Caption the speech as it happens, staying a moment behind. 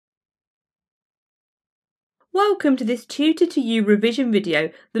Welcome to this Tutor to You revision video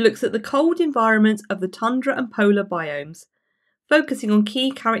that looks at the cold environments of the tundra and polar biomes, focusing on key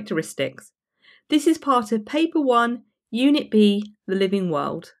characteristics. This is part of Paper 1, Unit B, The Living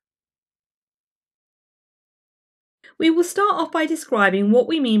World. We will start off by describing what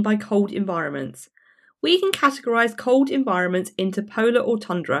we mean by cold environments. We can categorise cold environments into polar or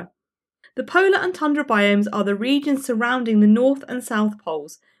tundra. The polar and tundra biomes are the regions surrounding the North and South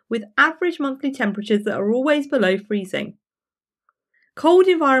poles, with average monthly temperatures that are always below freezing. Cold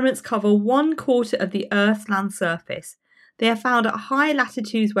environments cover 1/4 of the Earth's land surface. They are found at high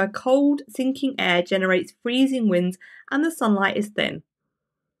latitudes where cold, sinking air generates freezing winds and the sunlight is thin.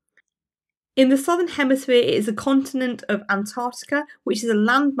 In the southern hemisphere, it is the continent of Antarctica, which is a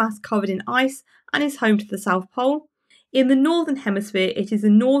landmass covered in ice and is home to the South Pole. In the northern hemisphere, it is the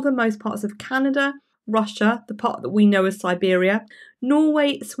northernmost parts of Canada, Russia, the part that we know as Siberia,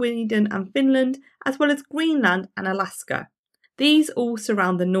 Norway, Sweden and Finland, as well as Greenland and Alaska. These all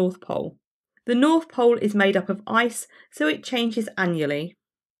surround the North Pole. The North Pole is made up of ice, so it changes annually.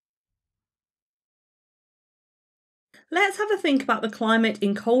 Let's have a think about the climate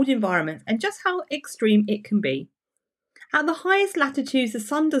in cold environments and just how extreme it can be. At the highest latitudes, the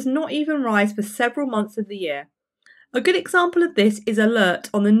sun does not even rise for several months of the year. A good example of this is Alert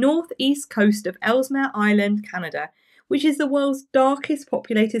on the northeast coast of Ellesmere Island, Canada, which is the world's darkest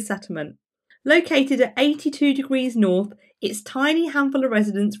populated settlement. Located at 82 degrees north, its tiny handful of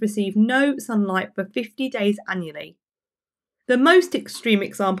residents receive no sunlight for 50 days annually. The most extreme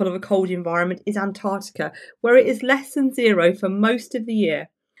example of a cold environment is Antarctica, where it is less than zero for most of the year.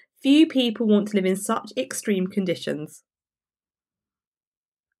 Few people want to live in such extreme conditions.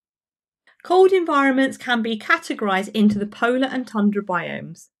 Cold environments can be categorised into the polar and tundra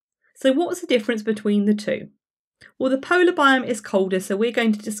biomes. So what's the difference between the two? Well, the polar biome is colder, so we're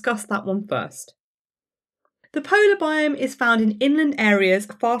going to discuss that one first. The polar biome is found in inland areas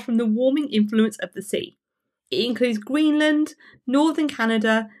far from the warming influence of the sea. It includes Greenland, northern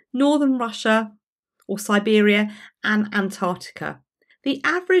Canada, northern Russia or Siberia and Antarctica. The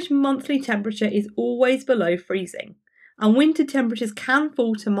average monthly temperature is always below freezing, and winter temperatures can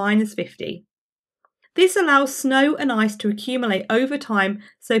fall to -50. This allows snow and ice to accumulate over time,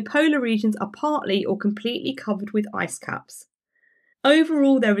 so polar regions are partly or completely covered with ice caps.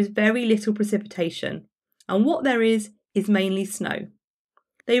 Overall, there is very little precipitation, and what there is mainly snow.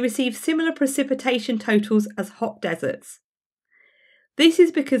 They receive similar precipitation totals as hot deserts. This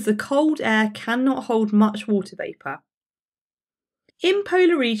is because the cold air cannot hold much water vapour. In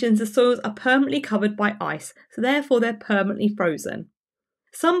polar regions, the soils are permanently covered by ice, so therefore they're permanently frozen.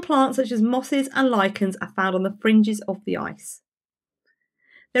 Some plants such as mosses and lichens are found on the fringes of the ice.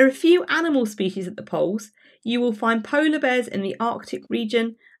 There are few animal species at the poles. You will find polar bears in the Arctic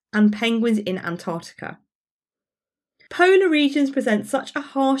region and penguins in Antarctica. Polar regions present such a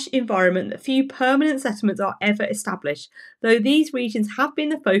harsh environment that few permanent settlements are ever established, though these regions have been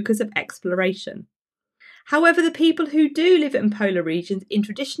the focus of exploration. However, the people who do live in polar regions in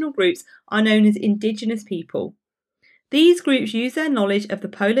traditional groups are known as indigenous people. These groups use their knowledge of the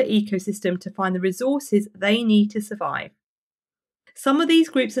polar ecosystem to find the resources they need to survive. Some of these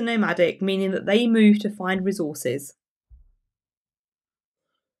groups are nomadic, meaning that they move to find resources.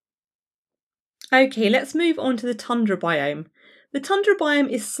 Okay, let's move on to the tundra biome. The tundra biome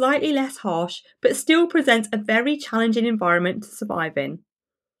is slightly less harsh, but still presents a very challenging environment to survive in.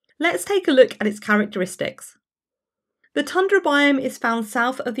 Let's take a look at its characteristics. The tundra biome is found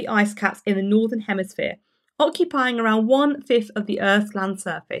south of the ice caps in the northern hemisphere, occupying around 1/5 of the Earth's land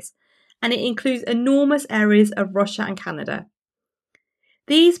surface, and it includes enormous areas of Russia and Canada.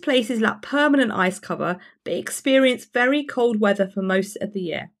 These places lack permanent ice cover, but experience very cold weather for most of the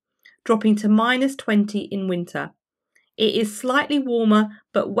year, dropping to -20 in winter. It is slightly warmer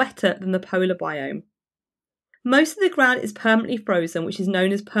but wetter than the polar biome. Most of the ground is permanently frozen, which is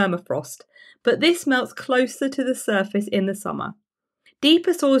known as permafrost, but this melts closer to the surface in the summer.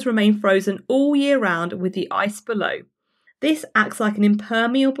 Deeper soils remain frozen all year round with the ice below. This acts like an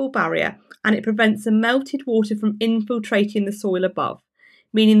impermeable barrier and it prevents the melted water from infiltrating the soil above,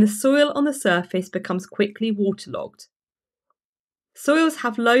 meaning the soil on the surface becomes quickly waterlogged. Soils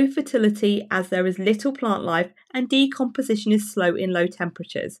have low fertility as there is little plant life and decomposition is slow in low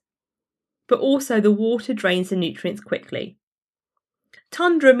temperatures, but also the water drains the nutrients quickly.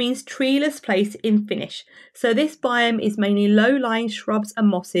 Tundra means treeless place in Finnish, so this biome is mainly low-lying shrubs and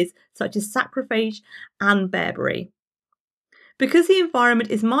mosses such as saxifrage and bearberry. Because the environment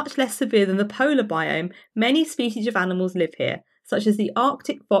is much less severe than the polar biome, many species of animals live here, such as the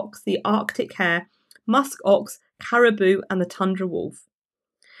Arctic fox, the Arctic hare, musk ox, caribou and the tundra wolf.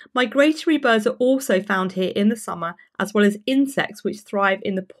 Migratory birds are also found here in the summer, as well as insects which thrive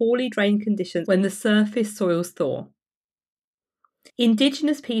in the poorly drained conditions when the surface soils thaw.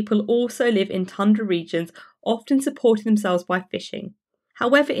 Indigenous people also live in tundra regions, often supporting themselves by fishing.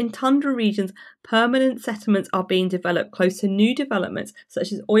 However, in tundra regions, permanent settlements are being developed close to new developments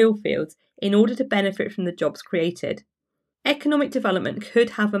such as oil fields in order to benefit from the jobs created. Economic development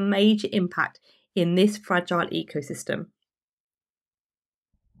could have a major impact in this fragile ecosystem.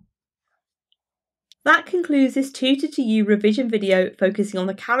 That concludes this Tutor to You revision video focusing on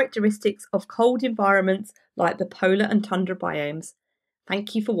the characteristics of cold environments like the polar and tundra biomes.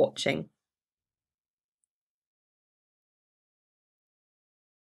 Thank you for watching.